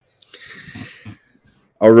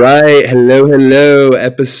All right. Hello.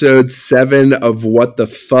 Episode 7 of What the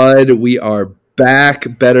Fud. We are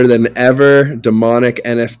back better than ever. Demonic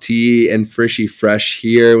NFT and Frishy Fresh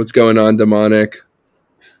here. What's going on, Demonic?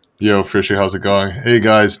 Yo, Fishy, how's it going? Hey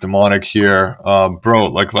guys, Demonic here.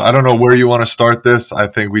 Bro, I don't know where you want to start this. I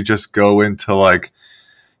think we just go into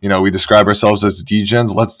we describe ourselves as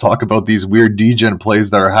degens. Let's talk about these weird degen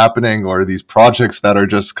plays that are happening or these projects that are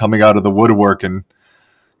just coming out of the woodwork and,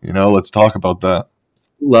 let's talk about that.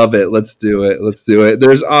 Love it. Let's do it.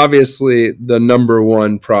 There's obviously the number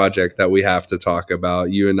one project that we have to talk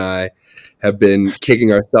about. You and I have been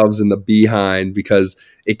kicking ourselves in the behind because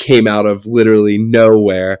it came out of literally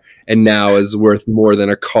nowhere and now is worth more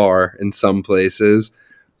than a car in some places.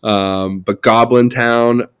 But Goblin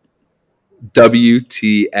Town,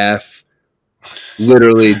 WTF,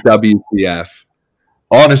 literally WTF.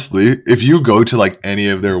 Honestly, if you go to any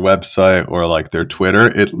of their website or their Twitter,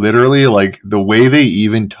 it literally the way they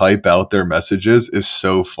even type out their messages is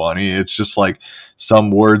so funny. It's just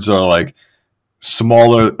some words are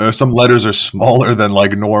smaller, or some letters are smaller than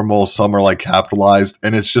normal, some are capitalized,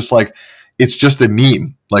 and it's just a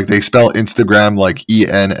meme. They spell Instagram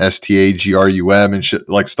ENSTAGRUM and shit,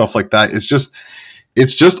 stuff like that.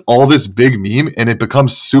 It's just all this big meme, and it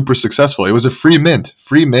becomes super successful. It was a free mint,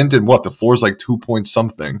 and what, the floor's 2 point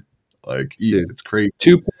something. It's crazy.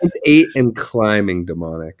 2.8 and climbing,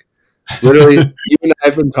 Demonic. Literally, you and I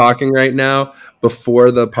have been talking right now.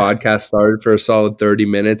 Before the podcast started for a solid 30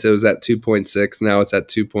 minutes, it was at 2.6. Now it's at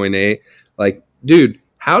 2.8. Dude,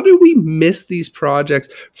 how do we miss these projects?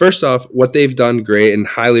 First off, what they've done great, and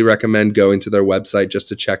highly recommend going to their website just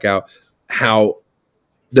to check out how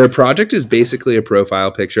their project is basically a profile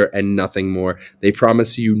picture and nothing more. They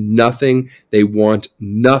promise you nothing. They want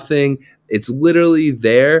nothing. It's literally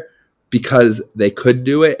there because they could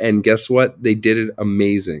do it. And guess what? They did it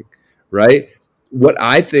amazing, right? What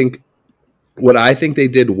I think they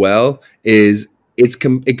did well is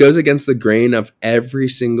it goes against the grain of every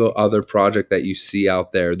single other project that you see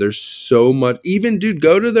out there. There's so much. Even, dude,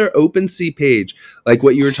 go to their OpenSea page,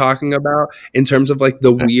 what you were talking about in terms of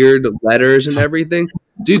the weird letters and everything.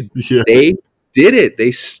 Dude, yeah. They did it.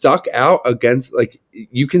 They stuck out against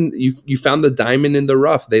you found the diamond in the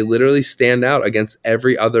rough. They literally stand out against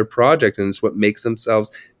every other project, and it's what makes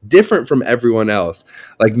themselves different from everyone else.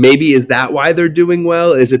 Maybe is that why they're doing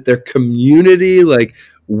well? Is it their community?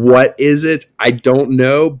 What is it? I don't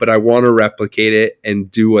know, but I want to replicate it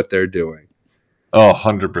and do what they're doing. Oh,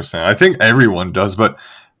 100%. I think everyone does, but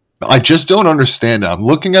I just don't understand it. I'm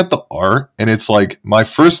looking at the art, and it's my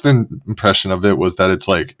first impression of it was that it's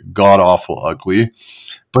god-awful ugly.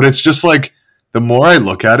 But it's just the more I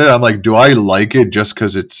look at it, I'm do I like it just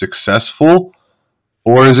because it's successful?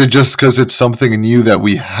 Or is it just because it's something new that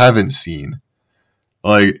we haven't seen?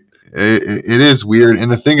 It is weird. And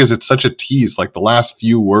the thing is, it's such a tease. The last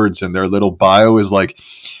few words in their little bio is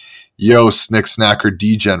yo, snick snacker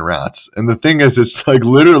degen rats. And the thing is, it's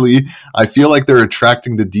literally, I feel they're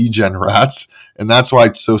attracting the degen rats, and that's why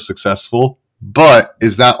it's so successful. But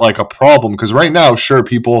is that a problem? Because right now, sure,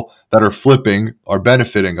 people that are flipping are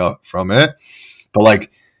benefiting from it. But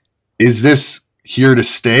is this here to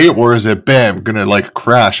stay, or is it gonna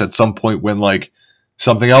crash at some point when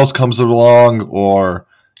something else comes along, or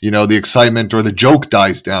the excitement or the joke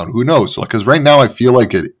dies down? Who knows? Because right now I feel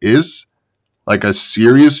it is a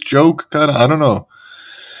serious joke, kind of. I don't know.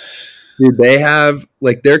 Dude, they have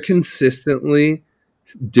they're consistently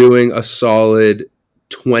doing a solid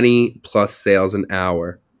 20 plus sales an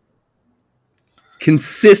hour.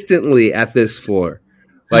 Consistently at this floor.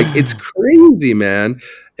 It's crazy, man.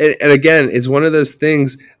 And again, it's one of those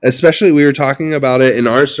things, especially we were talking about it in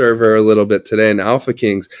our server a little bit today in Alpha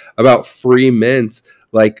Kings about free mints.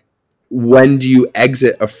 When do you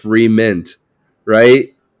exit a free mint,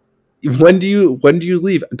 right? When do you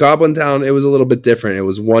leave? Goblin Town, it was a little bit different. It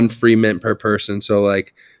was one free mint per person, so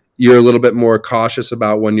you're a little bit more cautious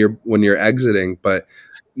about when you're exiting. But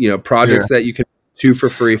projects that you can 2 for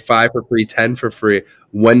free, 5 for free, 10 for free.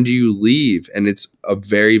 When do you leave? And it's a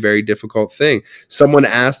very, very difficult thing. Someone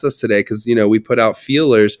asked us today because we put out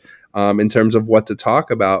feelers in terms of what to talk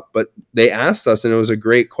about, but they asked us, and it was a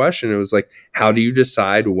great question. It was how do you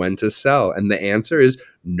decide when to sell? And the answer is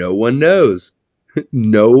no one knows.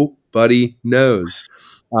 Nobody knows.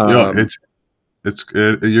 You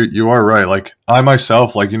are right. I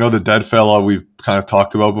myself, the dead fella we've kind of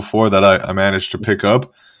talked about before that I managed to pick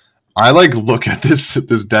up. I look at this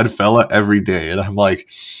dead fella every day, and I'm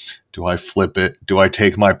do I flip it? Do I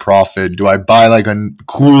take my profit? Do I buy a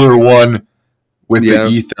cooler one with the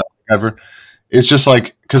ETH? Whatever. It's just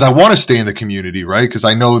because I want to stay in the community, right? Because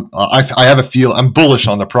I know I have a feel I'm bullish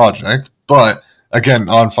on the project, but again,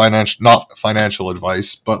 on financial, not financial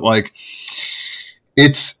advice, but like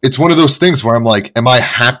it's one of those things where I'm like, am I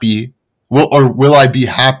happy? Will I be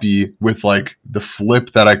happy with like the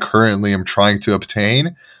flip that I currently am trying to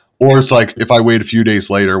obtain? Or it's like, if I wait a few days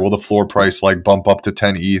later, will the floor price like bump up to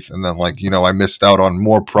 10 ETH and then like, I missed out on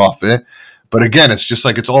more profit. But again, it's just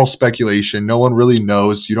like, it's all speculation. No one really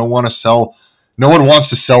knows. You don't want to sell. No one wants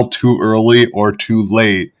to sell too early or too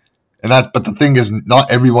late. But the thing is, not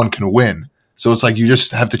everyone can win. So it's like, you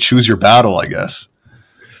just have to choose your battle, I guess.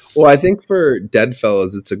 Well, I think for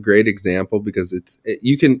Deadfellas, it's a great example because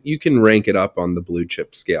you can rank it up on the blue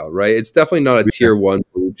chip scale, right? It's definitely not a tier 1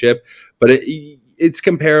 blue chip, but it's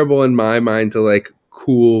comparable in my mind to like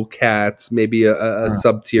Cool Cats, maybe a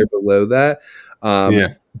sub tier below that.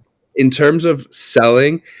 In terms of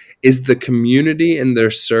selling, is the community and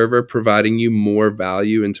their server providing you more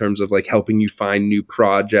value in terms of like helping you find new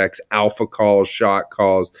projects, alpha calls, shot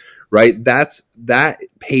calls, right? That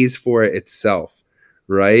pays for it itself.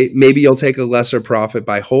 Right? Maybe you'll take a lesser profit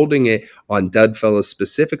by holding it on Deadfellas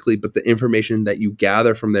specifically, but the information that you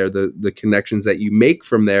gather from there, the connections that you make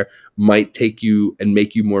from there might take you and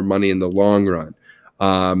make you more money in the long run.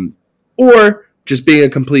 Or just being a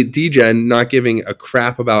complete degen, not giving a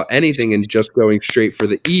crap about anything and just going straight for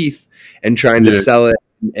the ETH and trying to sell it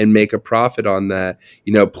and make a profit on that.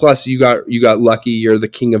 Plus you got lucky. You're the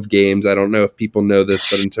king of games. I don't know if people know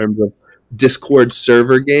this, but in terms of Discord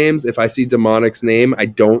server games, if I see Demonic's name,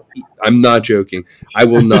 I'm not joking, I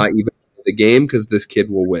will not even play the game because this kid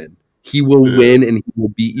will win. He will win and he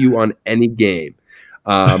will beat you on any game.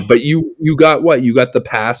 But you got what? You got the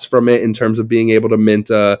pass from it in terms of being able to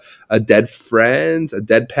mint a dead friend, a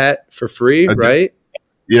dead pet for free, right?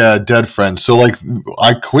 Yeah, dead friend. So like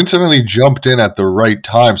I coincidentally jumped in at the right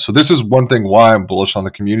time. So this is one thing why I'm bullish on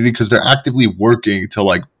the community, because they're actively working to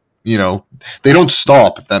like, they don't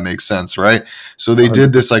stop, if that makes sense, right? So they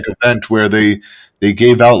did this like event where they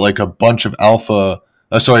gave out like a bunch of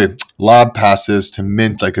lab passes to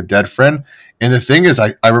mint like a dead friend. And the thing is,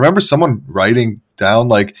 I remember someone writing down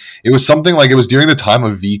like it was something like it was during the time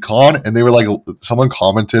of VCon, and they were like, someone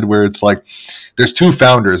commented where it's like there's two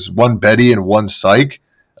founders, one Betty and one Psych.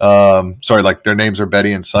 Like their names are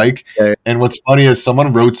Betty and Psych. Okay. And what's funny is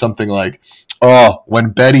someone wrote something like, oh,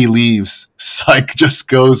 when Betty leaves, Psych just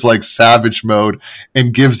goes like savage mode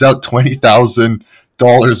and gives out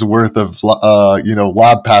 $20,000 worth of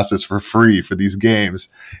lab passes for free for these games.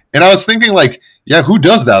 And I was thinking like, yeah, who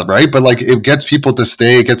does that, right? But like it gets people to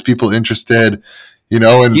stay, it gets people interested,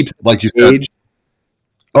 and keeps like you said,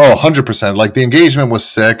 100%. Like the engagement was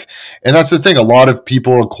sick, and that's the thing. A lot of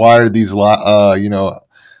people acquired these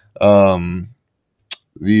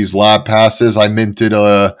these lab passes. I minted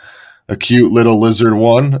a cute little lizard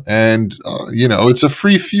one, and it's a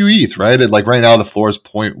free few ETH, right? Like right now the floor is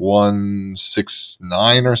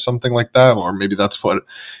 0.169 or something like that, or maybe that's what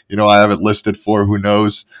I have it listed for, who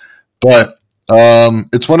knows. But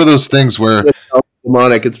it's one of those things where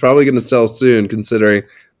Demonic, it's probably going to sell soon, considering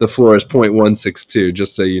the floor is 0.162,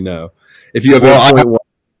 just so you know. If you have a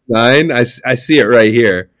 0.19, I see it right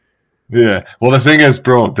here. Yeah. Well, the thing is,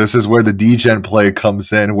 bro, this is where the degen play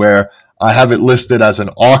comes in, where I have it listed as an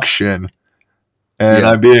auction, and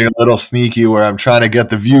I'm being a little sneaky where I'm trying to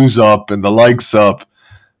get the views up and the likes up,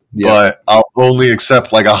 but I'll only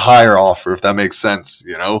accept like a higher offer, if that makes sense,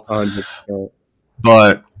 100%.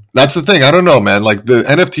 But that's the thing. I don't know, man. Like the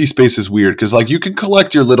NFT space is weird because like you can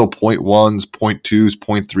collect your little 0.1s, 0.2s,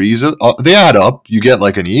 0.3s. They add up. You get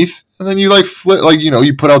like an ETH, and then you like flip, like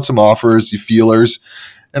you put out some offers, you feelers,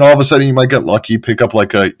 and all of a sudden you might get lucky, pick up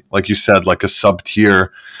like you said, like a sub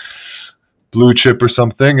tier blue chip or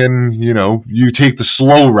something, and you take the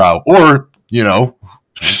slow route, or you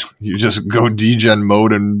just go degen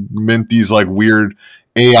mode and mint these like weird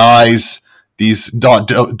AIs, these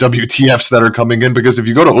 .wtfs that are coming in. Because if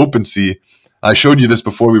you go to OpenSea, I showed you this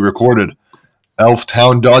before we recorded,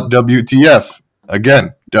 elftown.wtf,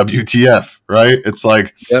 again, WTF, right? It's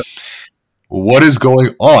like, what is going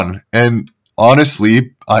on? And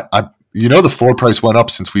honestly, I the floor price went up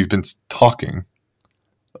since we've been talking.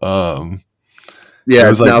 It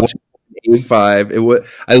was like 2.85. It was.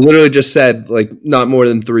 I literally just said like not more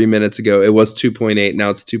than 3 minutes ago. It was 2.8.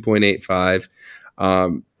 Now it's 2.85.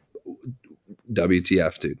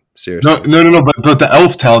 WTF, dude? Seriously. No. But the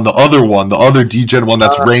Elf Town, the other one, the other degen one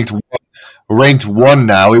that's ranked one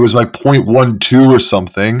now. It was like 0.12 or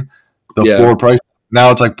something. The floor price.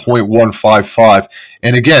 Now it's like 0.155.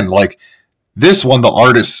 And again, like this one, the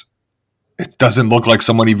artist, it doesn't look like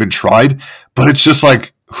someone even tried, but it's just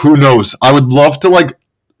like, who knows? I would love to like,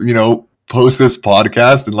 post this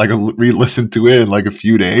podcast and like re-listen to it in like a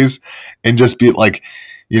few days and just be like,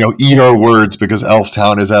 eat our words because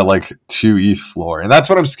Elftown is at like 2 ETH floor. And that's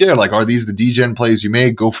what I'm scared. Like, are these the degen plays you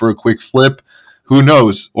make? Go for a quick flip? Who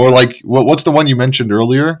knows? Or like, what's the one you mentioned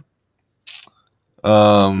earlier?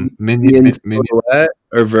 Minion Silhouette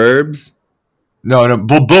or Verbs? No,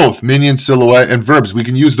 both Minion Silhouette and Verbs. We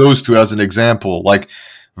can use those two as an example. Like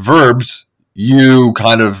Verbs, you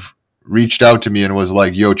kind of reached out to me and was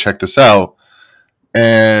like, "Yo, check this out,"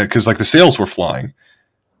 and because like the sales were flying.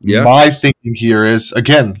 Yeah. My thinking here is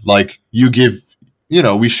again, like you give,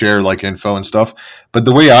 we share like info and stuff, but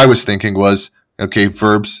the way I was thinking was, okay,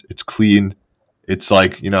 Verbs, it's clean. It's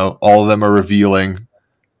like all of them are revealing.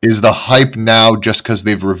 Is the hype now just because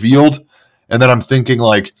they've revealed? And then I'm thinking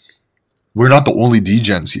like, we're not the only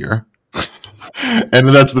degens here. And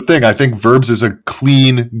that's the thing. I think Verbs is a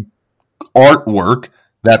clean artwork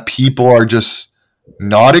that people are just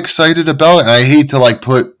not excited about. And I hate to like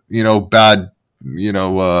put, bad,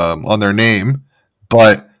 on their name,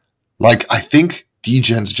 but like, I think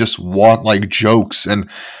degens just want like jokes, and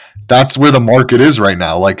that's where the market is right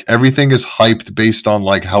now. Like everything is hyped based on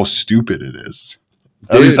like how stupid it is.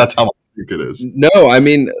 At least that's how I think it is. No, I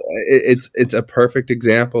mean it's a perfect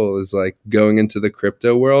example is like going into the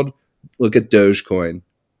crypto world. Look at Dogecoin.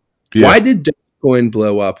 Yeah. Why did Dogecoin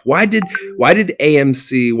blow up? Why did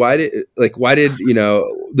AMC? Why did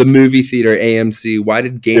the movie theater AMC? Why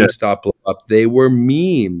did GameStop blow up? They were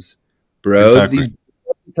memes, bro. Exactly. These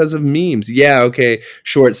because of memes. Yeah, okay,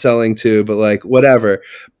 short selling too, but like whatever.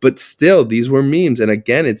 But still, these were memes. And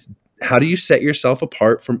again, it's how do you set yourself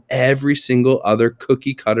apart from every single other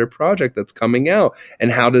cookie cutter project that's coming out?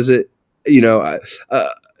 And how does it,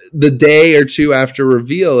 the day or two after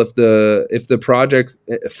reveal, if the project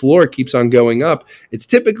floor keeps on going up, it's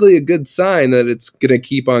typically a good sign that it's going to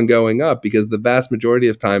keep on going up, because the vast majority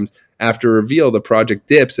of times after reveal, the project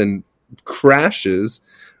dips and crashes.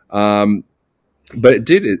 But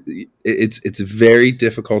dude, it's very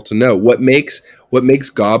difficult to know. What makes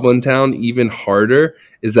Goblin Town even harder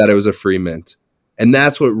is that it was a free mint, and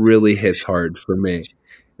that's what really hits hard for me.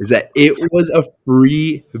 Is that it was a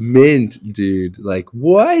free mint, dude? Like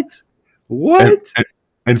what?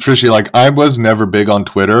 And Fishy, like I was never big on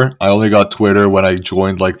Twitter. I only got Twitter when I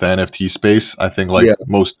joined like the NFT space. I think like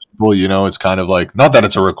most people, it's kind of like, not that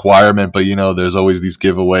it's a requirement, but there's always these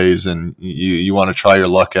giveaways, and you want to try your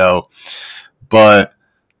luck out. But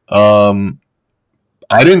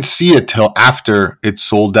I didn't see it till after it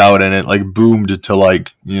sold out and it like boomed to like,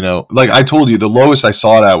 like I told you, the lowest I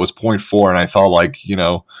saw it at was 0.4, and I thought like,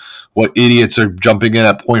 what idiots are jumping in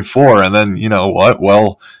at 0.4, and then what?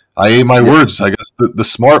 Well, I ate my words. I guess the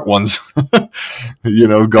smart ones,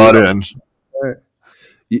 got in.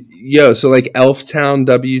 Yo, so like Elftown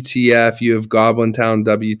WTF, you have Goblin Town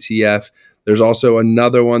WTF. There's also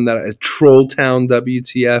another one that Troll Town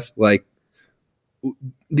WTF. Like,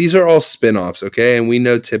 these are all spin-offs, okay? And we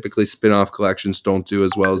know typically spin-off collections don't do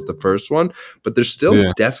as well as the first one, but there's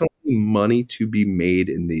still definitely money to be made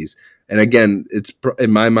in these. And again, it's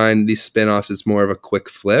in my mind, these spin-offs, it's more of a quick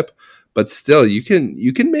flip, but still you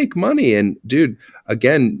can make money. And dude,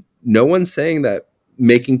 again, no one's saying that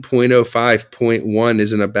making 0.05, 0.1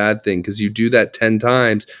 isn't a bad thing, because you do that 10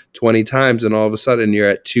 times, 20 times, and all of a sudden you're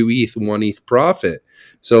at 2 ETH, 1 ETH profit.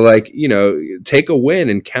 So like, take a win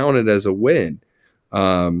and count it as a win.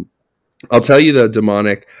 I'll tell you though,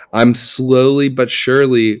 Demonic, I'm slowly but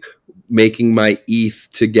surely making my ETH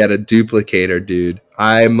to get a duplicator, dude.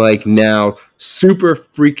 I'm like now super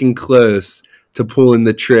freaking close to pulling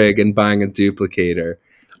the trig and buying a duplicator.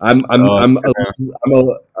 I'm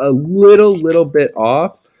a little bit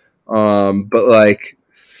off, but like,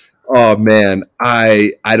 oh man,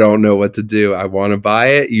 I don't know what to do. I want to buy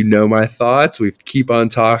it. My thoughts. We keep on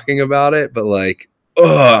talking about it, but like,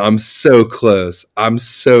 I'm so close.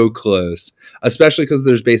 Especially because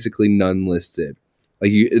there's basically none listed.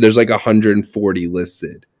 Like there's like 140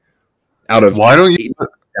 listed out of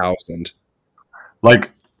 8,000. Like,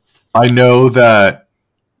 I know that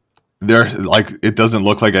it doesn't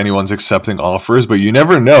look like anyone's accepting offers, but you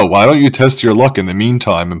never know. Why don't you test your luck in the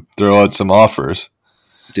meantime and throw out some offers?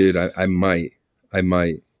 Dude, I might. I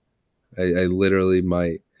literally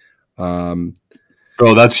might.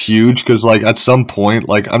 Bro, that's huge, because like at some point,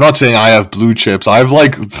 like I'm not saying I have blue chips. I have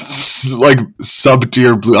like sub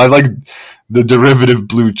tier blue. I have like the derivative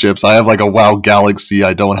blue chips. I have like a WoW Galaxy.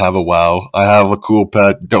 I don't have a WoW. I have a cool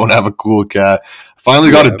pet. Don't have a cool cat. Finally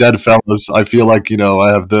got a dead fellas. I feel like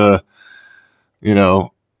I have the,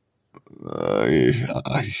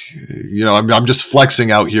 I'm just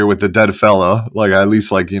flexing out here with the dead fella. Like at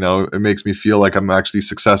least like it makes me feel like I'm actually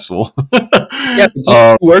successful.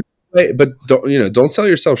 Yeah, work. But don't sell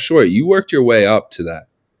yourself short. You worked your way up to that.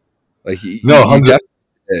 Like no, 100.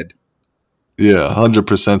 did. Yeah,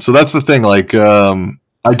 100%. So that's the thing. Like,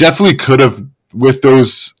 I definitely could have, with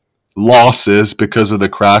those losses because of the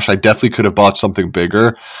crash, I definitely could have bought something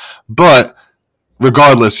bigger. But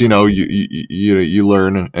regardless, you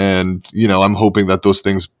learn, and I'm hoping that those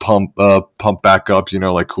things pump back up,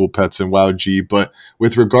 like Cool Pets and Wow G. But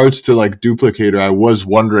with regards to like Duplicator, I was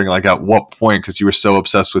wondering like at what point, because you were so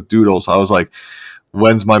obsessed with Doodles, I was like,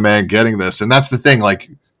 when's my man getting this? And that's the thing, like,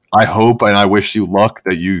 I hope and I wish you luck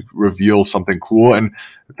that you reveal something cool. And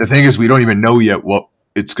the thing is, we don't even know yet what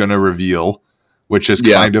it's going to reveal, which is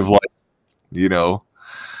Yeah. kind of like, the Yeah.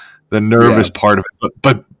 nervous part of it.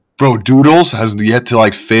 But bro, Doodles has yet to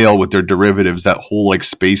like fail with their derivatives. That whole like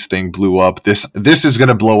space thing blew up. This is going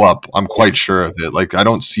to blow up. I'm quite sure of it. Like, I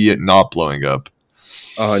don't see it not blowing up.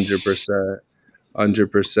 100%.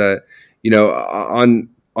 100%.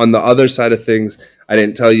 On the other side of things, I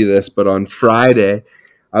didn't tell you this, but on Friday,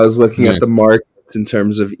 I was looking at the markets in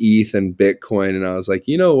terms of ETH and Bitcoin, and I was like,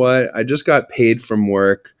 you know what? I just got paid from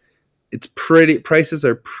work. Prices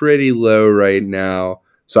are pretty low right now.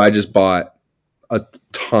 So I just bought a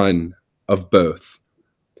ton of both,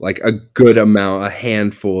 like a good amount, a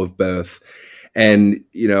handful of both. And,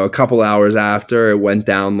 a couple hours after, it went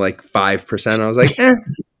down like 5%. I was like,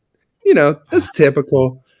 that's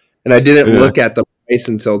typical. And I didn't look at the price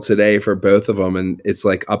until today for both of them. And it's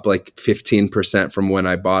like up like 15% from when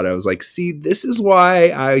I bought it. I was like, see, this is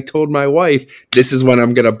why I told my wife, this is when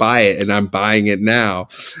I'm going to buy it. And I'm buying it now.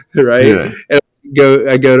 Right. Yeah. And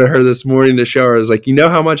I go to her this morning to show her. I was like, you know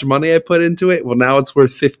how much money I put into it? Well, now it's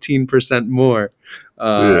worth 15% more.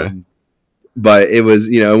 But it was,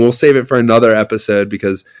 and we'll save it for another episode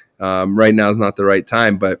because right now is not the right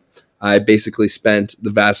time. But I basically spent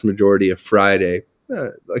the vast majority of Friday,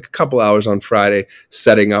 like a couple hours on Friday,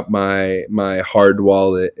 setting up my hard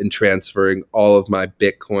wallet and transferring all of my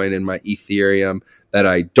Bitcoin and my Ethereum that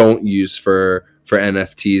I don't use for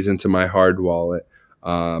NFTs into my hard wallet.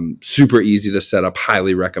 Super easy to set up.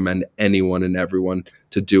 Highly recommend anyone and everyone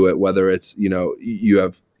to do it, whether it's, you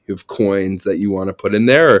have coins that you want to put in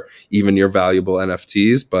there or even your valuable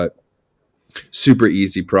NFTs, but super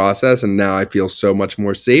easy process. And now I feel so much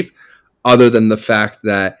more safe, other than the fact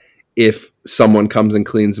that if someone comes and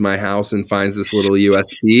cleans my house and finds this little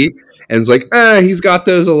USB and is like, he's got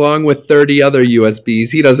those along with 30 other USBs,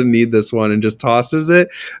 he doesn't need this one, and just tosses it,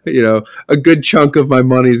 a good chunk of my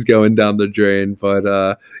money's going down the drain.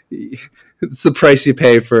 But it's the price you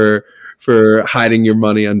pay for hiding your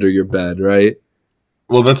money under your bed, right?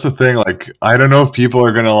 Well, that's the thing. Like, I don't know if people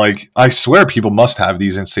are going to like, I swear people must have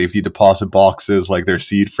these in safety deposit boxes, like their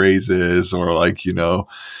seed phrases or like,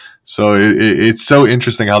 so it's so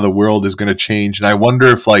interesting how the world is going to change. And I wonder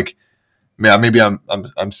if like, maybe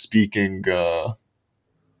I'm speaking, oh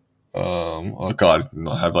God,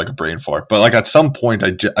 I have like a brain fart, but like at some point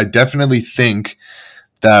I definitely think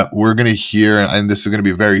that we're going to hear, and this is going to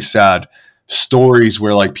be very sad, stories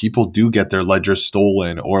where like people do get their ledger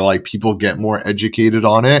stolen or like people get more educated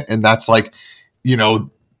on it. And that's like,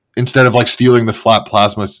 instead of like stealing the flat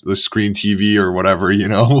plasma, the screen TV or whatever,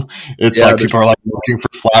 it's like people are like looking for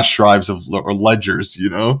flash drives or ledgers,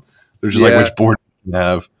 they're just like, which board do you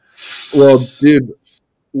have? Well, dude,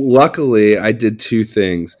 luckily I did two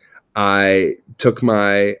things. I took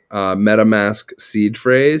my MetaMask seed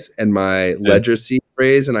phrase and my Ledger seed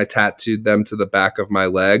phrase, and I tattooed them to the back of my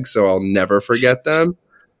leg so I'll never forget them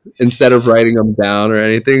instead of writing them down or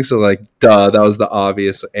anything. So like, duh, that was the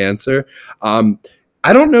obvious answer.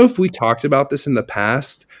 I don't know if we talked about this in the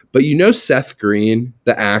past, but Seth Green,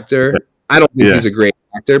 the actor, I don't think he's a great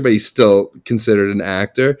actor, but he's still considered an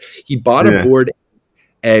actor. He bought a Bored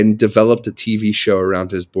and developed a TV show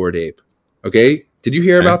around his Bored Ape. Okay? Did you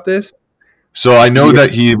hear about this? So I know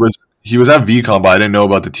that he was at VCon, but I didn't know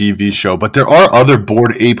about the TV show. But there are other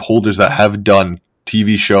Bored Ape holders that have done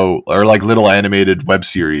TV show or like little animated web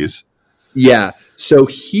series. Yeah. So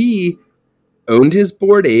he owned his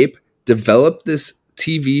Bored Ape, developed this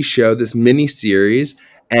TV show, this mini series,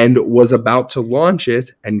 and was about to launch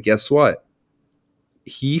it. And guess what?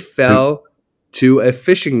 He fell to a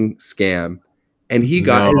phishing scam, and he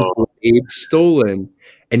got his Bored Ape stolen.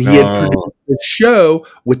 And he had produced the show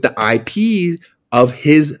with the IP of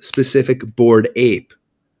his specific Bored Ape.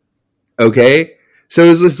 Okay? So it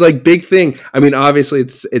was this like big thing. I mean, obviously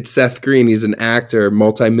it's Seth Green. He's an actor,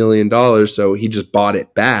 multi-million dollars, so he just bought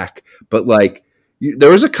it back. But like,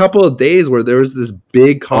 there was a couple of days where there was this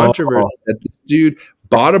big controversy that this dude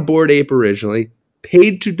bought a Bored Ape originally,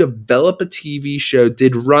 paid to develop a TV show,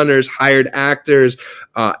 did runners, hired actors,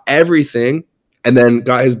 everything, and then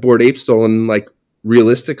got his Bored Ape stolen. Like,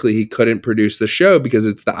 realistically, he couldn't produce the show because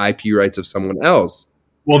it's the IP rights of someone else.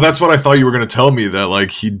 Well, that's what I thought you were going to tell me, that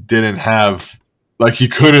like he didn't have, like he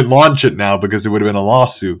couldn't launch it now because it would have been a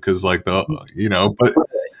lawsuit, because like but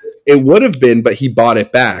It would have been, but he bought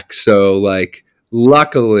it back. So like,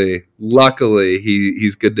 luckily,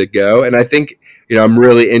 he's good to go. And I think I'm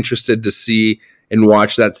really interested to see and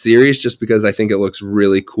watch that series just because I think it looks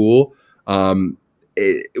really cool.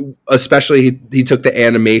 It, Especially he took the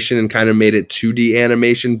animation and kind of made it 2D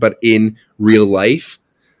animation, but in real life.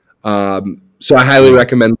 So I highly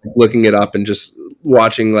recommend looking it up and just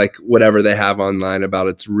watching like whatever they have online about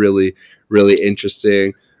it. It's really, really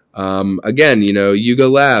interesting. Again, Yuga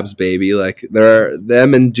Labs, baby. Like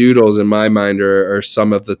them and Doodles in my mind are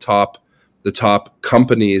some of the top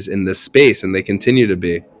companies in this space, and they continue to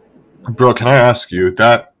be. bro, can I ask you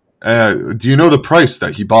that? Do you know the price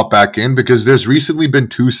that he bought back in? Because there's recently been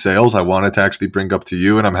 2 sales I wanted to actually bring up to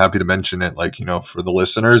you, and I'm happy to mention it, like, for the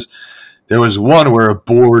listeners. There was one where a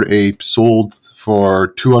Bored Ape sold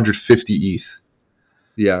for 250 ETH.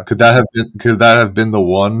 Yeah. Could that have been the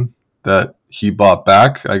one that he bought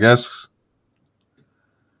back, I guess?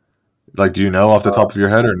 Like, do you know off the top of your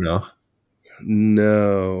head or no?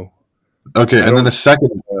 No. Okay, I and then don't. the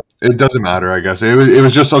second, it doesn't matter, I guess. It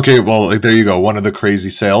was just okay. Well, like there you go, one of the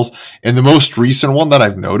crazy sales. And the most recent one that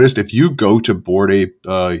I've noticed, if you go to Bored Ape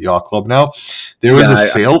Yacht Club now, there was a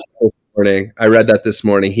sale. I read that this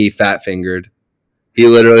morning. He fat fingered. He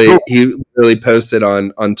Bro, literally posted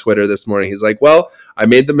on Twitter this morning. He's like, "Well, I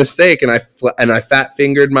made the mistake and I fat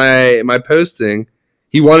fingered my posting."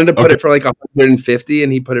 He wanted to put okay, it for like 150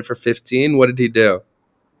 and he put it for 15. What did he do?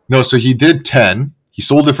 no, so he did 10. He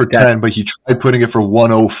sold it for That 10, but he tried putting it for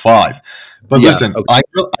 105. But Yeah. listen, Okay. I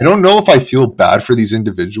don't know if I feel bad for these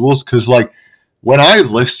individuals, because like when I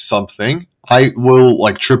list something, I will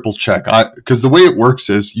like triple check. Because the way it works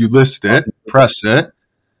is you list it, press it,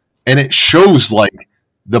 and it shows like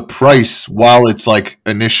the price while it's like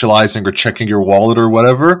initializing or checking your wallet or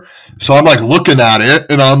whatever. So I'm like looking at it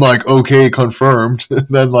and I'm like, okay, confirmed. And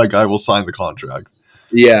then like I will sign the contract.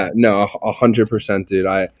 Yeah, no, 100%, dude.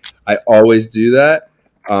 I always do that.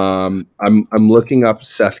 I'm looking up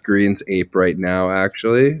Seth Green's ape right now.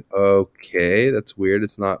 Actually, okay, that's weird.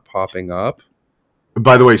 It's not popping up.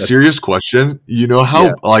 By the way, That's serious question. You know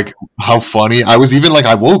Yeah, how funny I was, even like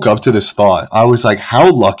I woke up to this thought. I was like,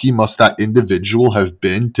 how lucky must that individual have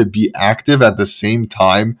been to be active at the same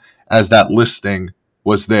time as that listing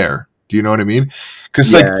was there? Do you know what I mean?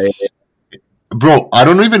 Because like, yeah, bro, I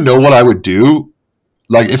don't even know what I would do.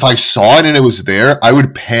 Like if I saw it and it was there, I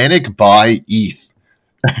would panic buy ETH.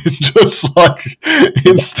 Just like yeah.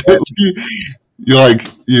 instantly,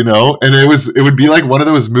 and it would be like one of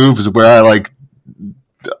those moves where I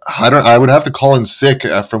would have to call in sick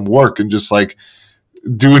from work and just like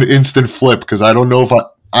do an instant flip, because I don't know if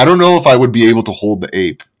I would be able to hold the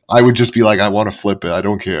ape. I would just be like, I want to flip it. I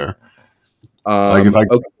don't care. Like if I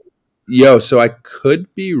Okay. Yo, so I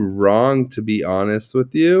could be wrong, to be honest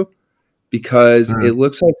with you, because Mm, it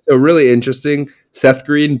looks like so really interesting. Seth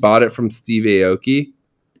Green bought it from Steve Aoki.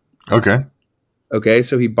 okay, Okay,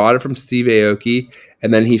 so he bought it from Steve Aoki,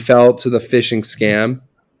 and then he fell to the phishing scam.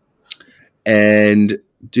 And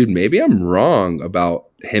dude, maybe I'm wrong about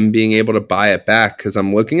him being able to buy it back, because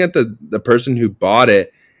I'm looking at the person who bought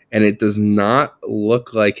it, and it does not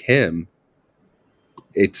look like him.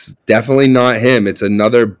 It's definitely not him. It's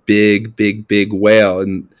another big whale,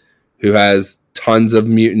 and who has tons of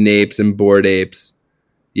mutant apes and bored apes.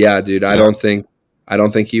 Yeah, dude, damn, I don't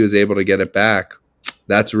think he was able to get it back.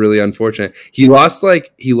 That's really unfortunate. He lost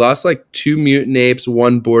like 2 mutant apes,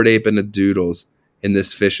 1 bored ape, and a doodles in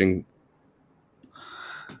this fishing.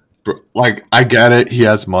 like I get it. He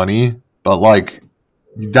has money, but like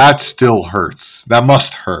that still hurts. That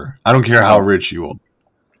must hurt. I don't care how Oh, rich you are.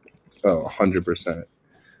 100%.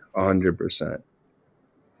 100%.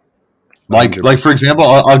 Like for 100%. example,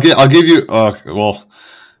 I'll give you. Well,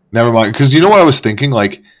 never mind. Because you know what I was thinking.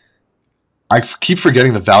 Like keep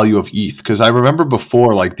forgetting the value of ETH, because I remember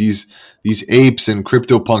before like these apes and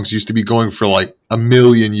CryptoPunks used to be going for like a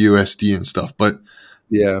million USD and stuff. But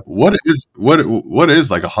Yeah. what is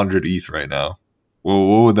like 100 ETH right now? Well,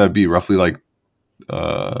 what would that be? Roughly like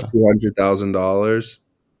 $200,000.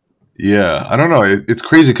 yeah, I don't know. It's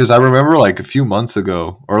crazy because I remember like a few months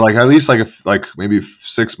ago, or like at least like maybe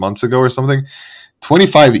 6 months ago or something.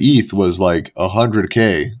 25 ETH was like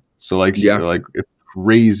 100K. So Yeah. like it's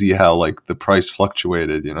crazy how like the price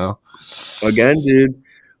fluctuated. You know. Again, dude,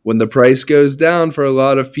 when the price goes down for a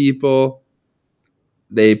lot of people,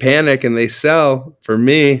 they panic and they sell. For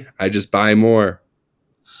me, I just buy more.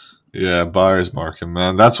 Yeah, buyer's market,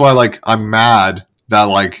 man. That's why, like, I'm mad that,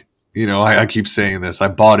 like, I keep saying this. I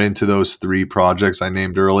bought into those 3 projects I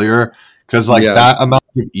named earlier Because like that amount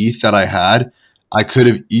of ETH that I had, I could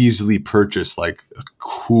have easily purchased like a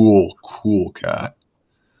cool cat.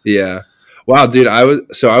 Yeah. Wow, dude, I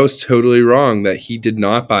was totally wrong that he did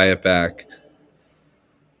not buy it back.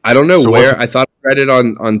 I don't know So what's where. I thought I read it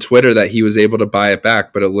on Twitter that he was able to buy it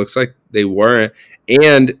back, but it looks like they weren't.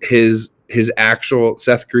 And his actual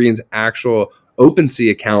Seth Green's actual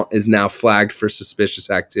OpenSea account is now flagged for suspicious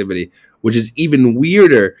activity, which is even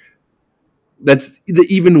weirder. That's the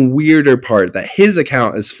even weirder part, that his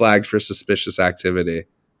account is flagged for suspicious activity.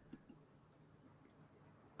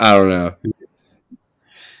 I don't know.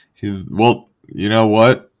 well, you know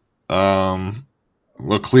what?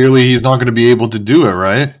 Well, clearly he's not going to be able to do it,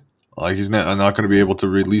 right? Like he's not going to be able to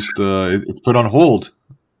release it's put on hold,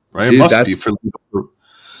 right? Dude, it must be for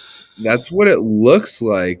that's what it looks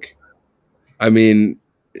like. I mean,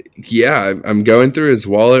 yeah, I'm going through his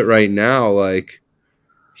wallet right now. Like,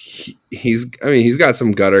 he's got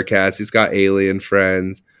some gutter cats. He's got alien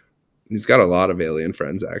friends. He's got a lot of alien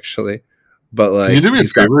friends, actually. But Can you like, do me a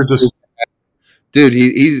favor? Just dude,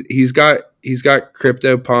 he's got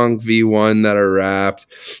CryptoPunk V1 that are wrapped.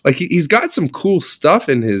 Like, he's got some cool stuff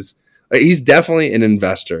in his. Like, he's definitely an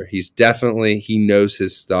investor. He knows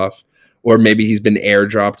his stuff. Or maybe he's been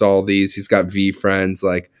airdropped all these. He's got V friends.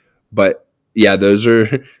 Like, but yeah, those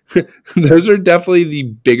are those are definitely the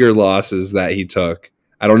bigger losses that he took.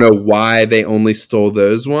 I don't know why they only stole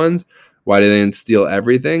those ones. Why they didn't steal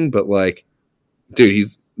everything? But like,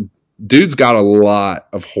 dude's got a lot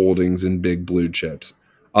of holdings in big blue chips,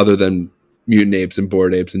 other than Mutant Apes and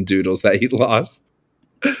Bored Apes and Doodles that he lost.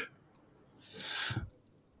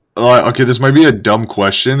 okay, this might be a dumb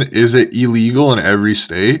question. Is it illegal in every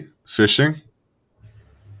state fishing?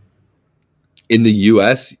 In the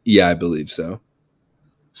U.S., yeah, I believe so.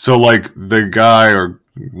 So, like, the guy or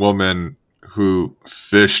woman who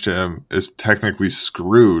fished him is technically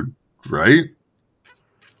screwed, right?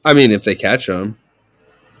 I mean, if they catch him.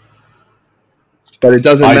 But it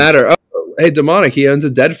doesn't matter. Oh, hey, Demonic, he owns a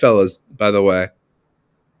Deadfellas, by the way.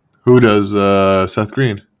 Who does? Seth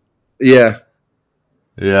Green. Yeah.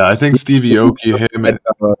 Yeah, I think Stevie Aoki him.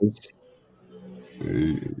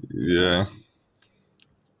 Yeah.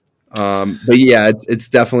 But yeah, it's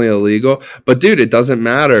definitely illegal. But dude, it doesn't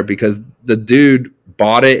matter because the dude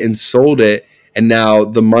bought it and sold it, and now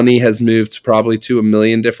the money has moved probably to a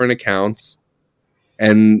million different accounts,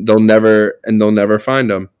 and they'll never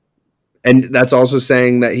find him. And that's also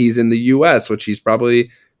saying that he's in the U.S., which he's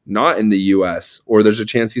probably not in the U.S., or there's a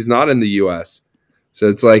chance he's not in the U.S. So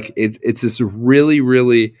it's like it's this really,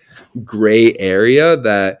 really gray area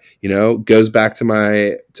that, you know, goes back to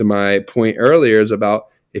my point earlier, is about,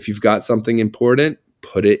 if you've got something important,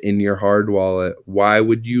 put it in your hard wallet. Why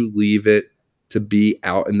would you leave it to be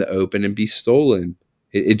out in the open and be stolen?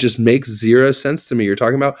 It just makes zero sense to me. You're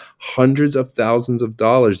talking about hundreds of thousands of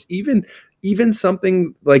dollars. Even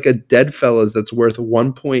something like a Deadfellas that's worth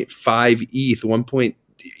 1.5 ETH, 1.2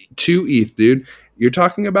 ETH, dude. You're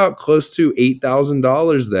talking about close to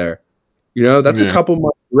 $8,000 there. You know, that's a couple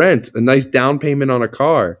months rent, a nice down payment on a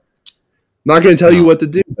car. I'm not going to tell you what to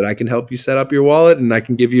do, but I can help you set up your wallet, and I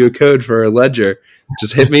can give you a code for a ledger.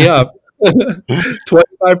 Just hit me up.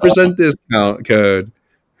 25% discount code.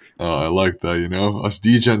 Oh, I like that. You know, us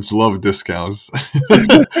degens love discounts.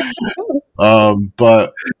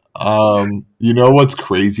 You know what's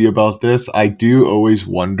crazy about this? I do always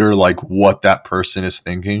wonder, like, what that person is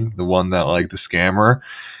thinking, the one that, like, the scammer.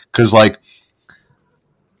 Because, like,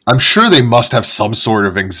 I'm sure they must have some sort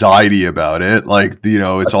of anxiety about it. Like, you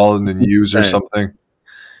know, it's all in the news or something.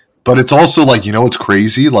 But it's also, like, you know what's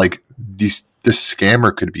crazy? Like, this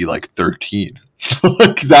scammer could be, like, 13.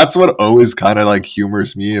 Like, that's what always kind of, like,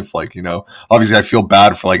 humors me. If, like, you know, obviously I feel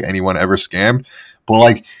bad for, like, anyone ever scammed. But,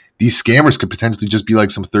 like, these scammers could potentially just be, like,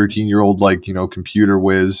 some 13-year-old, like, you know, computer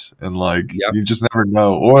whiz. And, like, you just never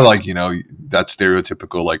know. Or, like, you know, that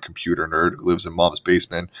stereotypical, like, computer nerd who lives in mom's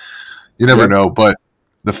basement. You never know. But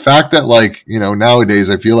the fact that, like, you know,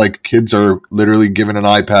 nowadays I feel like kids are literally given an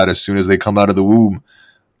iPad as soon as they come out of the womb.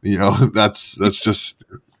 You know, that's just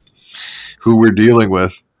who we're dealing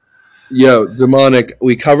with. Yo, Demonic,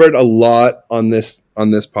 we covered a lot on this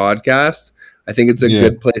podcast. I think it's a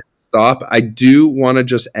good place to stop. I do want to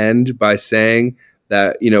just end by saying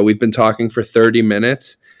that, you know, we've been talking for 30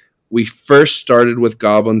 minutes. We first started with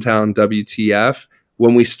Goblintown WTF.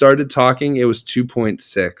 When we started talking, it was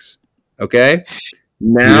 2.6. Okay?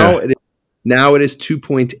 Now it is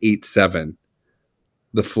 2.87.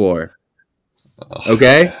 The floor.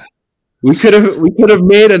 Okay? We could have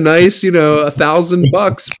made a nice, you know,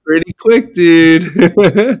 $1,000 pretty quick,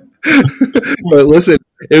 dude. But listen,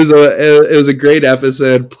 it was a great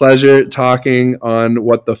episode. Pleasure talking on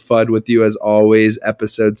What the Fud with you as always.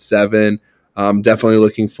 Episode 7. Definitely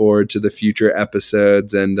looking forward to the future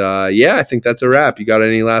episodes. And yeah, I think that's a wrap. You got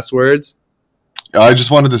any last words? I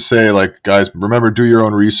just wanted to say, like, guys, remember, do your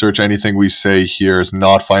own research. Anything we say here is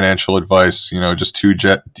not financial advice. You know, just two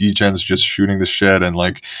degens just shooting the shit. And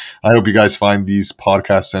like, I hope you guys find these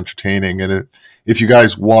podcasts entertaining. And if you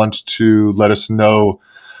guys want to let us know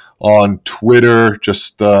on Twitter,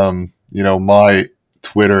 just my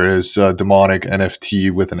Twitter is demonic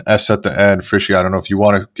NFT with an S at the end. Frishy, I don't know if you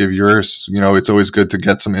want to give yours. You know, it's always good to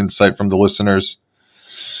get some insight from the listeners.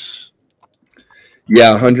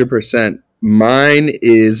 Yeah, 100%. Mine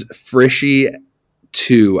is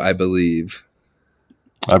Frishy2, I believe.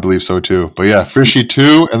 I believe so too. But yeah,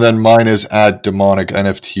 Frishy2, and then mine is at demonic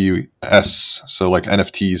NFTs, so like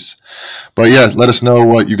NFTs. But yeah, let us know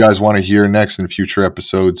what you guys want to hear next in future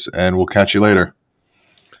episodes, and we'll catch you later.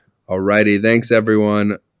 Alrighty, thanks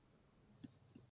everyone.